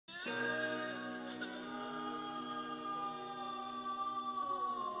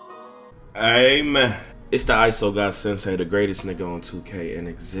Hey man, it's the ISO guy Sensei, the greatest nigga on 2K in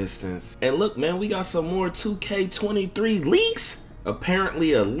existence. And look man, we got some more 2K23 leaks.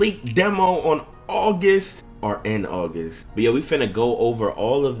 Apparently a leaked demo on August or in August. But yeah, we finna go over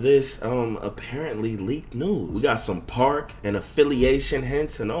all of this apparently leaked news. We got some park and affiliation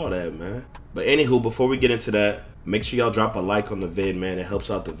hints and all that, man. But anywho, before we get into that, make sure y'all drop a like on the vid, man. It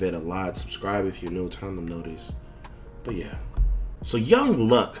helps out the vid a lot. Subscribe if you're new, turn on notice. But yeah. So Young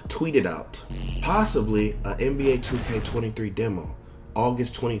Luck tweeted out, possibly a NBA 2K23 demo,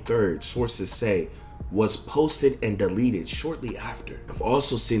 August 23rd, sources say, was posted and deleted shortly after. I've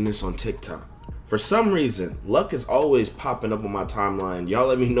also seen this on TikTok. For some reason, Luck is always popping up on my timeline. Y'all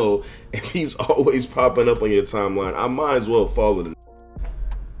let me know if he's always popping up on your timeline. I might as well follow him.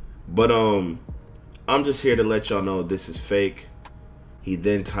 But I'm just here to let y'all know this is fake. He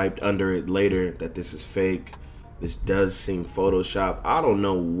then typed under it later that this is fake. This does seem Photoshop. I don't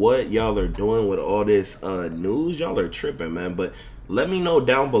know what y'all are doing with all this news. Y'all are tripping, man. But let me know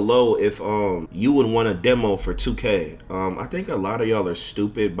down below if you would want a demo for 2K. I think a lot of y'all are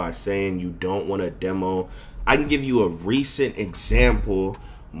stupid by saying you don't want a demo. I can give you a recent example,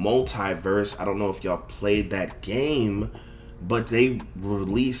 Multiverse. I don't know if y'all played that game, but they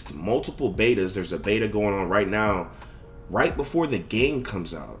released multiple betas. There's a beta going on right now. Right before the game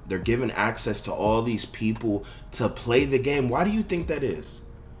comes out, they're giving access to all these people to play the game. Why do you think that is?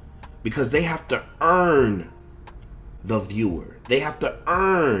 Because they have to earn the viewer. They have to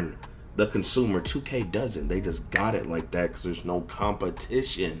earn the consumer. 2K doesn't. They just got it like that because there's no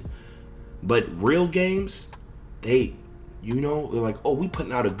competition. But real games, they're like, oh, we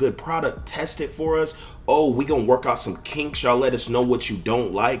putting out a good product. Test it for us. Oh, we gonna work out some kinks. Y'all let us know what you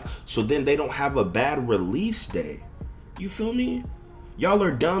don't like. So then they don't have a bad release day. You feel me? Y'all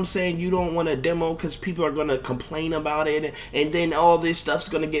are dumb saying you don't want a demo because people are gonna complain about it, and then all this stuff's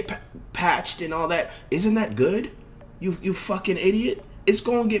gonna get patched and all that. Isn't that good? You fucking idiot. It's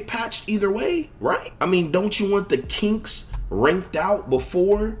gonna get patched either way, right? I mean, don't you want the kinks ranked out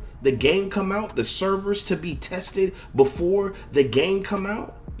before the game come out? The servers to be tested before the game come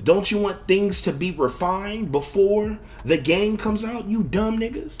out? Don't you want things to be refined before the game comes out, you dumb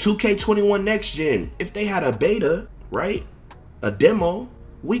niggas? 2K21 Next Gen, if they had a beta, right, a demo,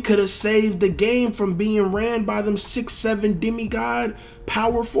 we could have saved the game from being ran by them 6'7" demigod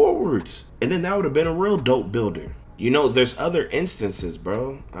power forwards, and then that would have been a real dope builder. You know, there's other instances,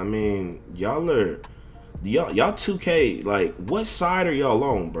 bro. I mean, y'all 2K, like, what side are y'all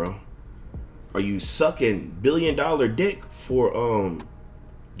on, bro? Are you sucking billion-dollar dick for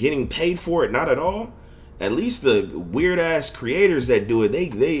getting paid for it? Not at all. At least the weird ass creators that do it,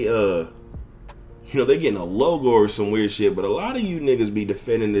 you know, they getting a logo or some weird shit, but a lot of you niggas be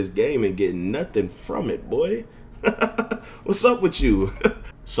defending this game and getting nothing from it, boy. What's up with you?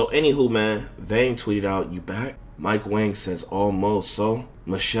 So anywho, man, Vane tweeted out, you back? Mike Wang says almost. So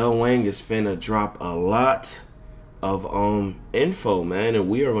Michelle Wang is finna drop a lot of info, man, and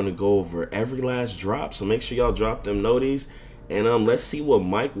we are gonna go over every last drop. So make sure y'all drop them noties. And let's see what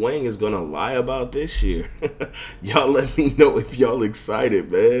Mike Wang is gonna lie about this year. Y'all let me know if y'all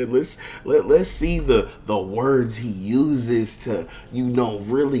excited, man. Let's see the words he uses to, you know,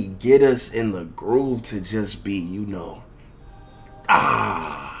 really get us in the groove to just be, you know,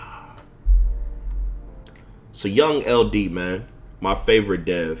 So Young LD, man, my favorite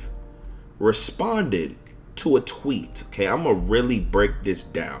dev, responded to a tweet. Okay, I'm gonna really break this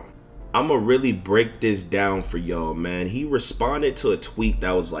down. For y'all, man. He responded to a tweet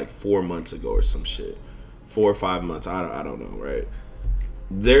that was like 4 months ago or some shit. 4 or 5 months. I don't know, right?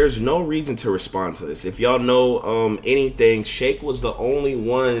 There's no reason to respond to this. If y'all know anything, Shaq was the only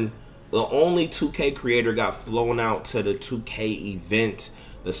 2K creator got flown out to the 2K event,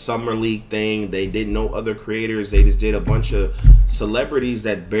 the Summer League thing. They did no other creators. They just did a bunch of celebrities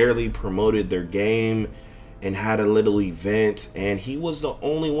that barely promoted their game and had a little event, and he was the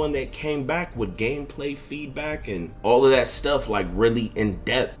only one that came back with gameplay feedback and all of that stuff, like really in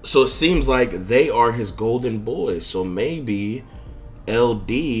depth. So it seems like they are his golden boys. So maybe LD,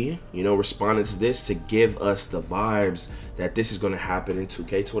 you know, responded to this to give us the vibes that this is gonna happen in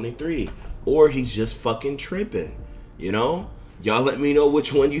 2K23, or he's just fucking tripping, you know? Y'all let me know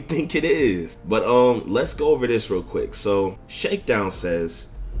which one you think it is. But let's go over this real quick. So Shakedown says,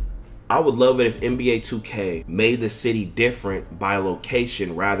 I would love it if NBA 2K made the city different by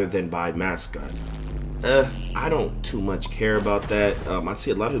location rather than by mascot. I don't too much care about that. I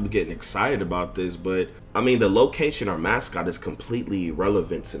see a lot of people getting excited about this, but I mean, the location or mascot is completely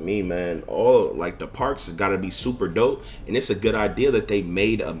irrelevant to me, man. All like the parks has got to be super dope, and it's a good idea that they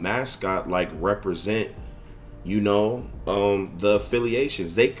made a mascot like represent you know, the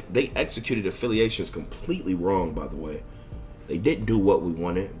affiliations. They executed affiliations completely wrong, by the way. They didn't do what we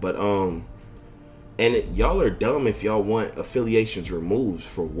wanted, but and y'all are dumb if y'all want affiliations removed.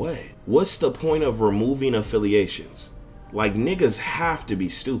 For what? What's the point of removing affiliations? Like, niggas have to be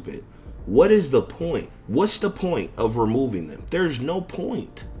stupid. What is the point? What's the point of removing them? There's no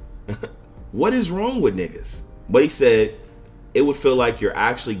point. What is wrong with niggas? But he said it would feel like you're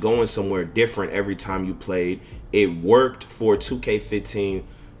actually going somewhere different every time you played. It worked for 2K15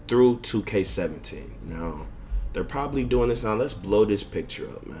 through 2K17. Now, they're probably doing this now. Let's blow this picture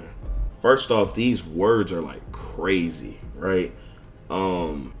up, man. First off, these words are like crazy, right?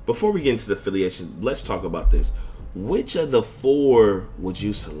 Before we get into the affiliation, let's talk about this. Which of the four would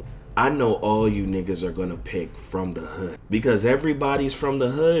you select? I know all you niggas are gonna pick from the hood, because everybody's from the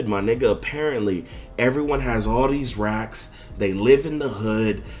hood, my nigga. Apparently, everyone has all these racks. They live in the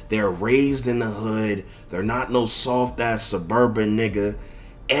hood. They're raised in the hood. They're not no soft ass suburban nigga.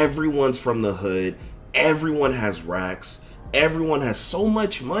 Everyone's from the hood. Everyone has racks. Everyone has so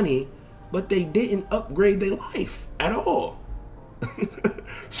much money, but they didn't upgrade their life at all.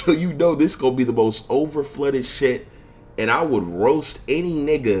 So you know this gonna be the most overflooded shit, and I would roast any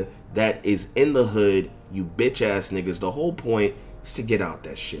nigga that is in the hood. You bitch ass niggas. The whole point is to get out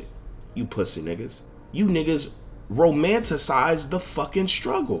that shit. You pussy niggas. You niggas romanticize the fucking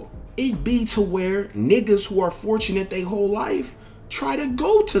struggle. It be to where niggas who are fortunate their whole life try to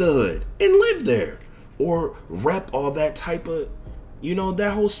go to the hood and live there, or rep all that type of, you know,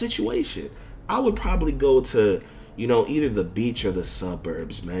 that whole situation. I would probably go to, you know, either the beach or the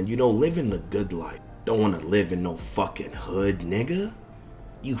suburbs, man. You know, living the good life. Don't want to live in no fucking hood, nigga.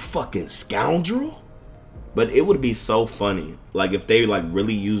 You fucking scoundrel. But it would be so funny, like, if they like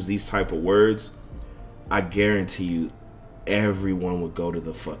really use these type of words. I guarantee you everyone would go to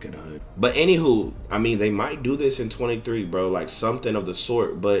the fucking hood. But anywho, I mean, they might do this in 23, bro, like something of the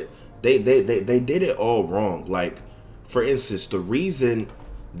sort, but they did it all wrong. Like, for instance, the reason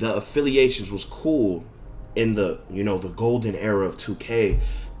the affiliations was cool in the, you know, the golden era of 2K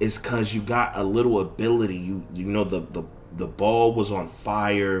is because you got a little ability. You know, the ball was on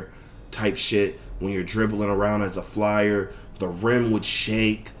fire type shit. When you're dribbling around as a flyer, the rim would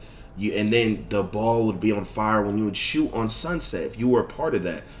shake. And then the ball would be on fire when you would shoot on sunset, if you were a part of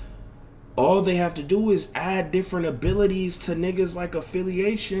that. All they have to do is add different abilities to niggas like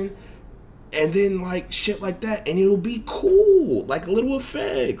affiliation, and then like shit like that, and it'll be cool, like little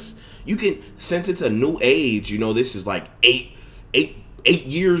effects. You can, since it's a new age, you know, this is like eight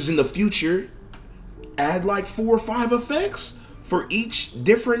years in the future, add like 4 or 5 effects for each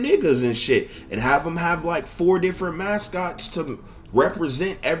different niggas and shit, and have them have like 4 different mascots to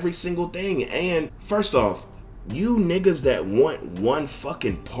represent every single thing. And first off, you niggas that want one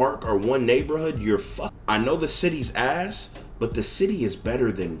fucking park or one neighborhood, you're fuck. I know the city's ass, but the city is better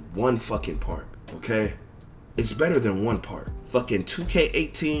than one fucking park, okay? It's better than one park. Fucking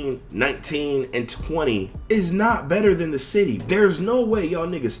 2K18, 19, and 20 is not better than the city. There's no way y'all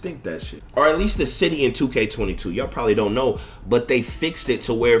niggas think that shit. Or at least the city in 2K22. Y'all probably don't know, but they fixed it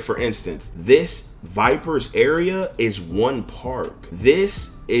to where, for instance, this Vipers area is one park.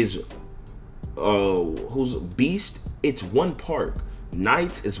 This is, who's Beast? It's one park.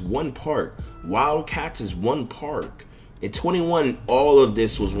 Knights is one park. Wildcats is one park. In 21, all of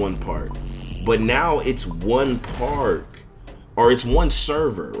this was one park. But now it's one park. Or it's one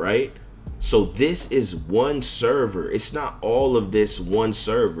server, right? So this is one server. It's not all of this one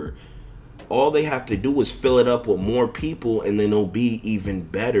server. All they have to do is fill it up with more people, and then it'll be even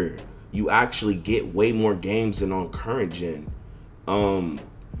better. You actually get way more games than on current gen.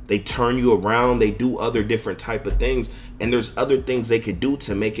 They turn you around. They do other different type of things, and there's other things they could do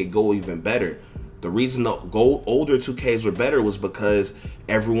to make it go even better. The reason the older 2Ks were better was because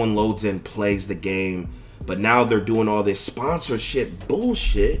everyone loads in, plays the game. But now they're doing all this sponsorship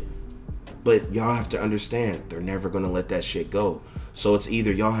bullshit. But y'all have to understand, they're never going to let that shit go. So it's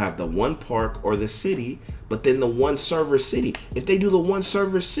either y'all have the one park or the city, but then the one server city. If they do the one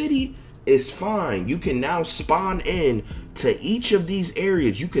server city, it's fine. You can now spawn in to each of these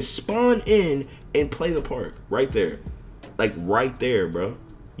areas. You can spawn in and play the park right there. Like right there, bro.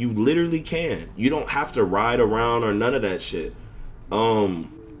 You literally can. You don't have to ride around or none of that shit.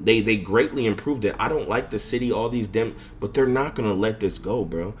 They greatly improved it. I don't like the city, all these but they're not gonna let this go,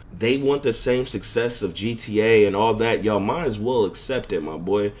 bro. They want the same success of GTA and all that. Y'all might as well accept it, my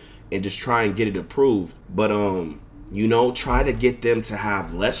boy, and just try and get it approved. But you know, try to get them to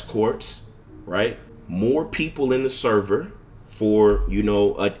have less courts, right? More people in the server for, you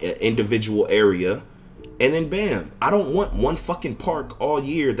know, an individual area, And then bam, I don't want one fucking park all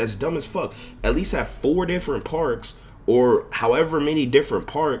year. That's dumb as fuck. At least have 4 different parks or however many different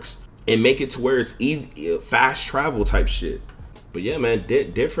parks and make it to where it's fast travel type shit. But yeah, man,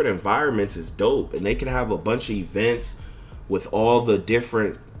 different environments is dope. And they can have a bunch of events with all the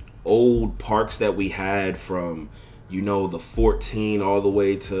different old parks that we had from, you know, the 14 all the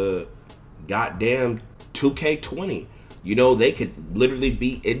way to goddamn 2K20. You know, they could literally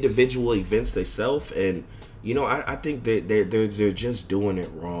be individual events themselves, and you know, I think that they're just doing it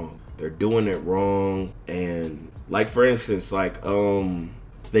wrong. They're doing it wrong. And like, for instance, like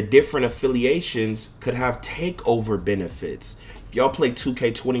the different affiliations could have takeover benefits. If y'all play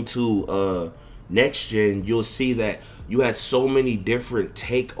 2K22 next gen, you'll see that you had so many different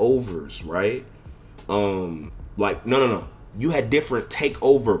takeovers, right? Like no, you had different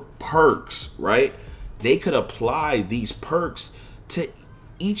takeover perks, right? They could apply these perks to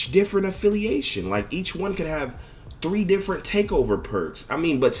each different affiliation. Like each one could have 3 different takeover perks. I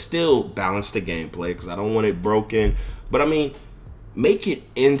mean, but still balance the gameplay, because I don't want it broken. But I mean, make it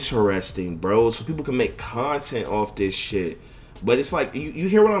interesting, bro, so people can make content off this shit. But it's like, you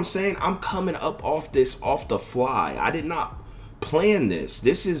hear what I'm saying? I'm coming up off this off the fly. I did not plan this.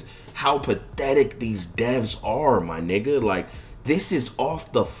 This is how pathetic these devs are, my nigga. Like, this is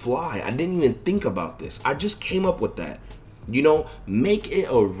off the fly. I didn't even think about this. I just came up with that. You know, make it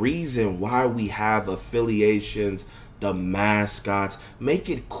a reason why we have affiliations, the mascots. Make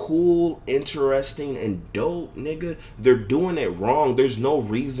it cool, interesting, and dope, nigga. They're doing it wrong. There's no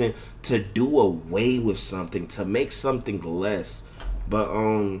reason to do away with something, to make something less. But,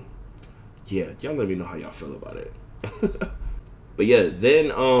 yeah, y'all let me know how y'all feel about it. But yeah, then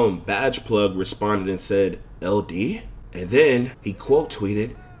Badge Plug responded and said, LD? And then he quote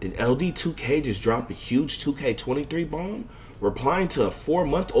tweeted, did LD2K just drop a huge 2K23 bomb? Replying to a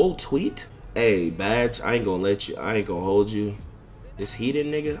 4-month-old tweet? Hey, Badge, I ain't gonna hold you. This heated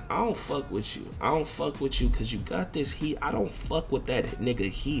nigga, I don't fuck with you. I don't fuck with you because you got this heat. I don't fuck with that nigga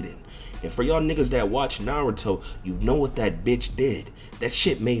heating. And for y'all niggas that watch Naruto, you know what that bitch did. That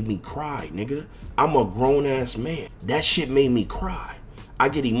shit made me cry, nigga. I'm a grown-ass man. That shit made me cry. I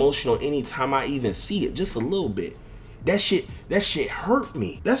get emotional anytime I even see it, just a little bit. That shit hurt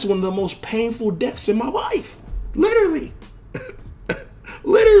me. That's one of the most painful deaths in my life. Literally.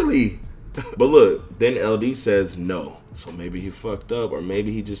 Literally. But look, then LD says no. So maybe he fucked up, or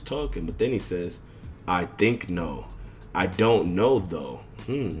maybe he just talking. But then he says, I think no. I don't know though.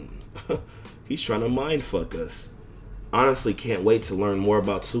 He's trying to mind fuck us. Honestly, can't wait to learn more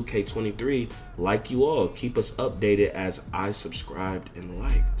about 2K23. Like you all, keep us updated as I subscribed and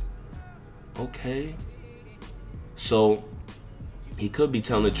liked. Okay. So he could be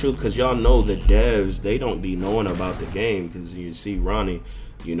telling the truth, because y'all know the devs, they don't be knowing about the game. Because you see Ronnie,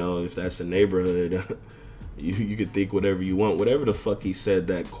 you know, if that's the neighborhood, you could think whatever you want. Whatever the fuck he said,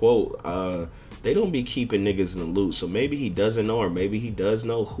 that quote, they don't be keeping niggas in the loop. So maybe he doesn't know, or maybe he does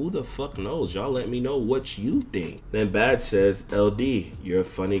know. Who the fuck knows? Y'all let me know what you think. Then Bad says, LD, you're a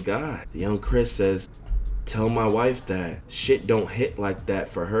funny guy. The young Chris says, tell my wife that shit don't hit like that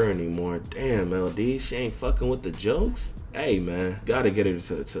for her anymore. Damn, LD, she ain't fucking with the jokes. Hey man, gotta get her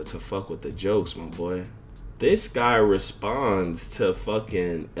to fuck with the jokes, my boy. This guy responds to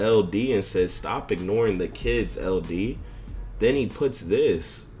fucking LD and says, stop ignoring the kids, LD. Then he puts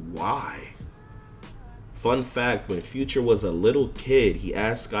this, why? Fun fact, when Future was a little kid, he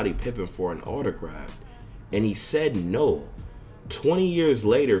asked Scottie Pippen for an autograph, and he said no. 20 years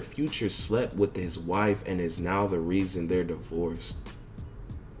later, Future slept with his wife and is now the reason they're divorced.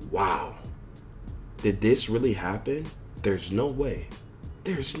 Wow. Did this really happen? There's no way.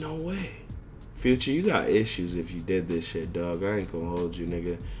 There's no way. Future, you got issues if you did this shit, dog. I ain't gonna hold you,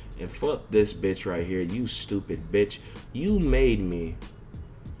 nigga. And fuck this bitch right here, you stupid bitch. You made me.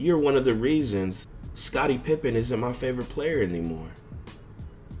 You're one of the reasons Scottie Pippen isn't my favorite player anymore.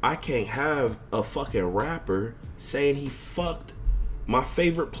 I can't have a fucking rapper saying he fucked my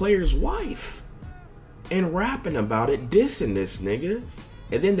favorite player's wife and rapping about it, dissing this nigga.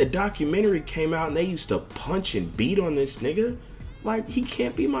 And then the documentary came out and they used to punch and beat on this nigga. Like, he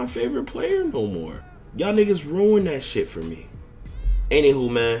can't be my favorite player no more. Y'all niggas ruined that shit for me.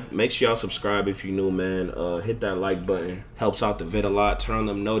 Anywho, man, make sure y'all subscribe if you're new, man. Hit that like button. Helps out the vid a lot. Turn on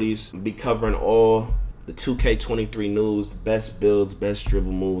them notices. Be covering all the 2K23 news, best builds, best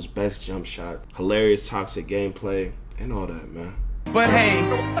dribble moves, best jump shots, hilarious toxic gameplay, and all that, man. But hey,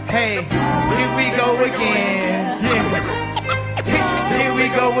 here we go again. Yeah. Here we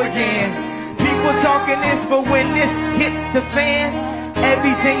go again. People talking this, but when this hit the fan,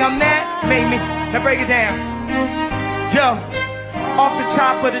 everything I'm at made me. Now break it down. Yo, off the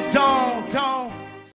top of the dome.